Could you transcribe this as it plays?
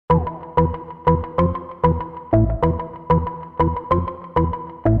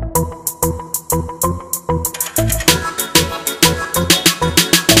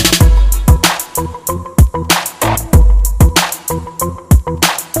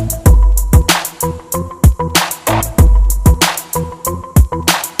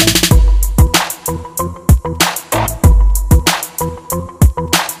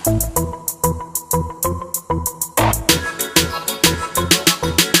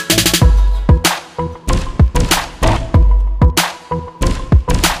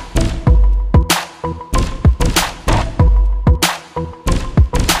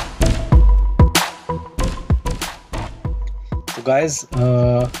तो गाइस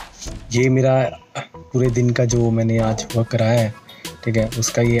ये मेरा पूरे दिन का जो मैंने आज वर्क कराया है, ठीक है,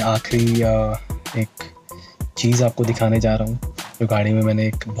 उसका ये आखिरी एक चीज़ आपको दिखाने जा रहा हूँ जो गाड़ी में मैंने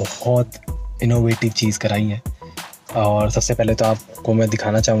एक बहुत इनोवेटिव चीज़ कराई है। और सबसे पहले तो आपको मैं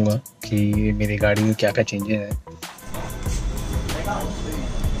दिखाना चाहूँगा कि मेरी गाड़ी में क्या क्या चेंजेस हैं।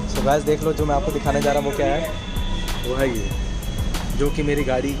 सो गाइस देख लो, जो मैं आपको दिखाने जा रहा हूँ वो क्या है, वो है ये, जो कि मेरी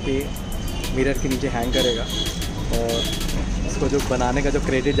गाड़ी पे मिरर के नीचे हैंग करेगा। और इसको जो बनाने का जो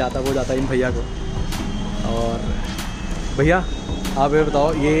क्रेडिट जाता है वो जाता है इन भैया को। और भैया आप ये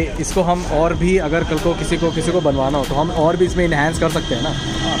बताओ, ये इसको हम और भी अगर कल को किसी को बनवाना हो तो हम और भी इसमें इन्हेंस कर सकते हैं ना?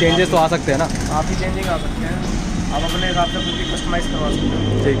 चेंजेस तो आ सकते हैं ना? आप ही चेंजिंग आ सकते हैं, आप अपने हिसाब से कुछ भी कस्टमाइज़ करवा सकते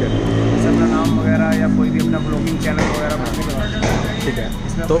हैं। ठीक है, जैसे अपना नाम वगैरह या कोई भी अपना ब्लॉगिंग चैनल वगैरह कुछ भी करवा सकते हैं। ठीक है,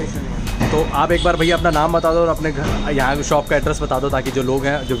 इसमें तो आप एक बार भैया अपना नाम बता दो और अपने घर यहाँ शॉप का एड्रेस बता दो, ताकि जो लोग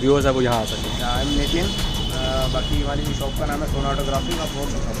हैं, जो व्यूअर्स हैं, वो यहाँ आ सकें। आई एम नितिन, बाकी हमारी शॉप का नाम है सोना ऑटोग्राफिक। आप बहुत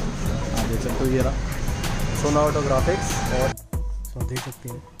सकते हैं, आप देख सकते हो, ये रहा सोना ऑटोग्राफिक्स। और तो देख सकते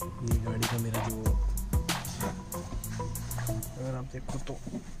हैं ये गाड़ी का मेरा जो, अगर आप देखो तो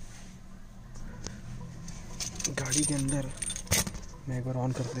गाड़ी के अंदर मैं एक बार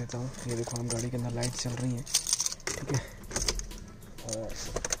ऑन कर देता हूँ। ये देखो, हम गाड़ी के अंदर लाइट चल रही हैं, ठीक है। और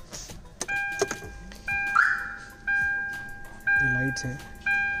ये लाइट्स हैं,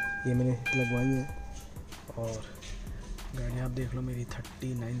 ये मैंने लगवाई है। और गाड़ी आप देख लो, मेरी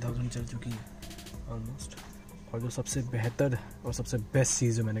 39,000 चल चुकी है ऑलमोस्ट। और जो सबसे बेहतर और सबसे बेस्ट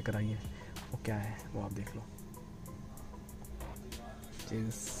चीज़ जो मैंने कराई है वो क्या है, वो आप देख लो।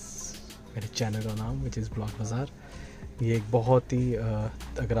 मेरे चैनल का नाम विच इज़ ब्लॉग बाज़ार। ये एक बहुत ही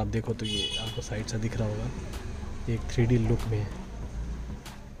अगर आप देखो तो ये आपको साइड से दिख रहा होगा, ये एक 3D लुक में है,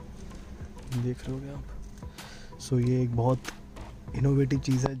 देख रहे होगे आप। सो ये एक बहुत इनोवेटिव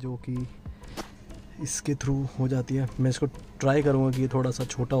चीज़ है जो कि इसके थ्रू हो जाती है। मैं इसको ट्राई करूँगा कि ये थोड़ा सा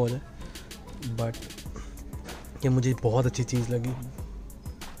छोटा हो जाए, बट ये मुझे बहुत अच्छी चीज़ लगी,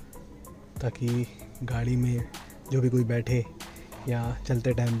 ताकि गाड़ी में जो भी कोई बैठे या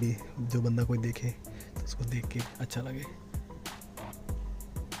चलते टाइम भी जो बंदा कोई देखे तो उसको देख के अच्छा लगे।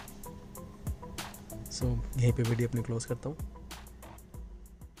 सो यहीं पे वीडियो अपनी क्लोज़ करता हूँ।